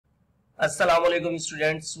अस्सलाम वालेकुम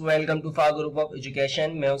students, welcome to far group of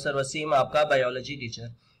education. मैं हूं सर वसीम, आपका बायोलॉजी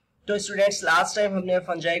टीचर। तो स्टूडेंट्स, लास्ट टाइम हमने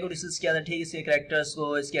फंजाई को डिस्कस किया था, ठीक, इसके कैरेक्टर्स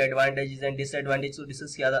को, इसके एडवांटेजेस एंड डिसएडवांटेज को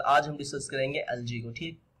डिस्कस किया था। आज हम डिस्कस करेंगे एल्गी को।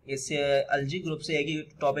 ठीक, इससे एल्गी ग्रुप से एक ही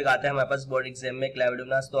टॉपिक आता है हमारे पास बोर्ड एग्जाम में,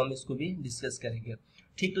 क्लैमिडोमोनास, तो हम इसको भी डिस्कस करेंगे।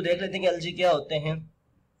 ठीक, तो देख लेते हैं कि एल्गी क्या होते हैं।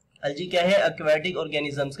 एल्गी क्या है? एक्वाटिक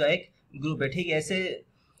ऑर्गेनिजम्स का एक ग्रुप है। ठीक, ऐसे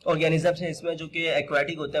ऑर्गेनिजम्स हैं इसमें जो कि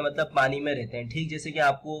एक्वाटिक होते हैं, मतलब पानी में रहते हैं। ठीक, जैसे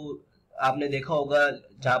कि आपने देखा होगा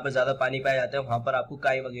जहां पर ज्यादा पानी पाया जाता है वहां पर आपको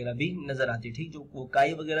काई वगैरह भी नजर आती है। ठीक, जो वो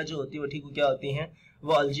काई वगैरह जो होती है वो ठीक क्या होती हैं?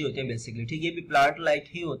 वो एल्गी होते हैं बेसिकली। ठीक, ये भी प्लांट लाइक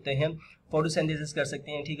ही होते हैं, फोटोसिंथेसिस कर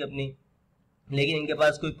सकते हैं, ठीक, अपनी, लेकिन इनके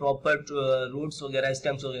पास कोई प्रॉपर रूट्स वगैरह,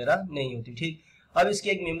 स्टेम्स वगैरह नहीं होती। ठीक, अब इसके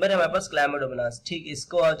एक मेंबर है हमारे पास क्लैमिडोमोनास। ठीक,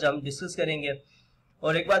 इसको आज हम डिस्कस करेंगे।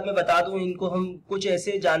 और एक बात मैं बता दूं, इनको हम कुछ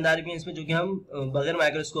ऐसे जानदार भी हैं इसमें जो कि हम बगैर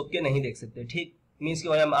माइक्रोस्कोप के नहीं देख सकते। ठीक, मीन्स कि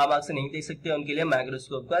हम आम आंख से नहीं देख सकते, उनके लिए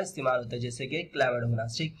माइक्रोस्कोप का इस्तेमाल होता है, जैसे कि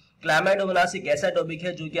क्लैमिडोमोनास। ठीक, क्लैमिडोमोनास एक ऐसा टॉपिक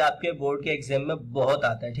है जो कि आपके बोर्ड के एग्जाम में बहुत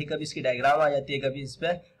आता है। ठीक, कभी इसकी डायग्राम आ जाती है, कभी इस पे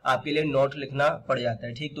आपके लिए नोट लिखना पड़ जाता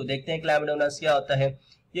है। ठीक, तो देखते हैं क्लैमिडोमोनास क्या होता है।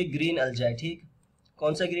 ये ग्रीन एल्गी है। ठीक,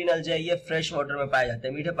 कौन सा ग्रीन एल्गी है? ये फ्रेश वाटर में पाया जाता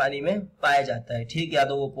है, मीठे पानी में पाया जाता है। ठीक, या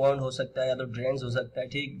तो वो पॉन्ड हो सकता है या तो ड्रेन्स हो सकता है।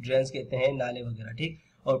 ठीक, ड्रेन्स कहते हैं नाले वगैरह, ठीक,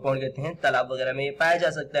 और पॉन्ड कहते हैं तालाब वगैरह में ये पाया जा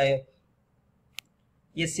सकता है।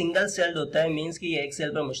 ये सिंगल सेल्ड होता है, मींस कि ये एक सेल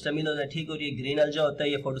पर मुश्तमिल होता है। ठीक, और ये ग्रीन एल्गी होता है,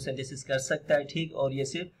 ये फोटोसिंथेसिस कर सकता है। ठीक, और ये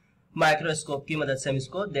सिर्फ माइक्रोस्कोप की मदद से हम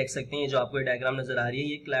इसको देख सकते हैं। ये जो आपको डायग्राम नजर आ रही है,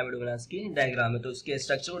 ये क्लैमिडोमोनास की डायग्राम है। तो इसके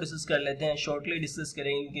स्ट्रक्चर को डिस्कस कर लेते हैं, शॉर्टली डिस्कस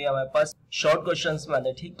करेंगे क्योंकि हमारे पास शॉर्ट क्वेश्चंस में आते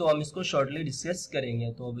हैं। ठीक, तो हम इसको शॉर्टली डिस्कस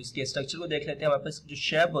करेंगे। तो अब इसके स्ट्रक्चर को देख लेते हैं। हमारे पास जो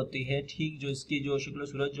शेप होती है, ठीक, जो इसकी जो शुक्ल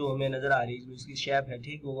सूरत जो हमें नजर आ रही है, जो इसकी शेप है,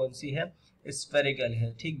 ठीक, वो कौन सी है? स्फेरिकल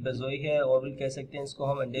है। ठीक, बेजोई है, ओवल कह सकते हैं इसको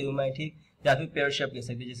हम, अंडे घुमा है, ठीक, या फिर पेयर शेप कह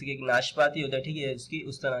सकते हैं, जैसे कि एक नाशपाती होता है। ठीक है, इसकी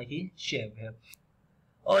उस तरह की शेप है।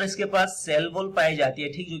 और इसके पास सेल वॉल पाई जाती है,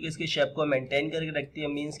 ठीक, जो कि इसके शेप को मेंटेन करके रखती है।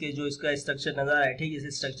 मींस के जो इसका स्ट्रक्चर नजर आ रहा है, ठीक,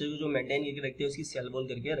 इस स्ट्रक्चर को जो मेंटेन करके रखती है उसकी सेल वॉल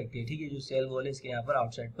करके रखती है। ठीक है, जो सेल वॉल है इसके यहाँ पर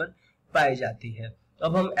आउटसाइड पर पाई जाती है।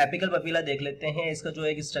 अब हम एपिकल पपीला देख लेते हैं। इसका जो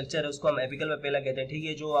एक स्ट्रक्चर है उसको हम एपिकल पपीला कहते हैं। ठीक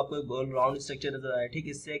है, जो आपको गोल राउंड स्ट्रक्चर नजर आ रहा है, ठीक,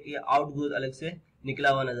 इससे एक आउट ग्रोथ अलग से निकला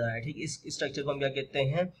हुआ नजर आ रहा है। ठीक, इस स्ट्रक्चर को हम क्या कहते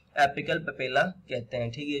हैं? एपिकल पपीला कहते हैं।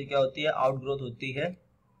 ठीक, ये क्या होती है? आउट ग्रोथ होती है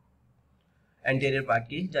एंटीरियर पार्ट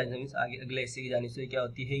की जानिब, आगे अगले हिस्से की जानिब से क्या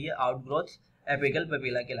होती है? ये आउट ग्रोथ एपिकल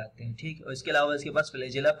पपीला कहलाते हैं। ठीक, और इसके अलावा इसके पास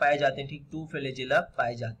फ्लैजिला पाए जाते हैं। ठीक, 2 फ्लैजिला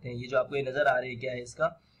पाए जाते हैं। ये जो आपको ये नजर आ रही है क्या है? इसका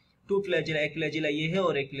 2 फ्लैजिला, एक फ्लैजिला ये है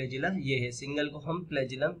और एक फ्लैजिला ये है। सिंगल को हम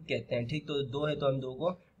फ्लैजिलम कहते हैं। ठीक, तो 2 है तो हम 2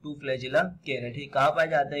 को 2 फ्लैजिला कह रहे हैं। ठीक, कहाँ पाया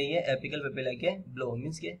जाता है? ये एपिकल पपीला के बिलो,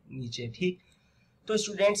 मींस के नीचे। ठीक, तो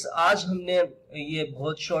स्टूडेंट्स, आज हमने ये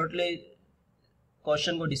बहुत शॉर्टली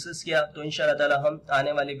क्वेश्चन को डिस्कस किया। तो इंशाल्लाह ताला हम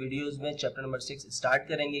आने वाले वीडियोस में चैप्टर नंबर 6 स्टार्ट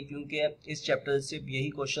करेंगे, क्योंकि इस चैप्टर से यही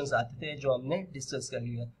क्वेश्चंस आते थे जो हमने डिस्कस कर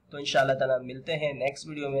लिया। तो इंशाल्लाह ताला मिलते हैं नेक्स्ट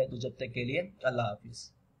वीडियो में। तो जब तक के लिए अल्लाह हाफिज।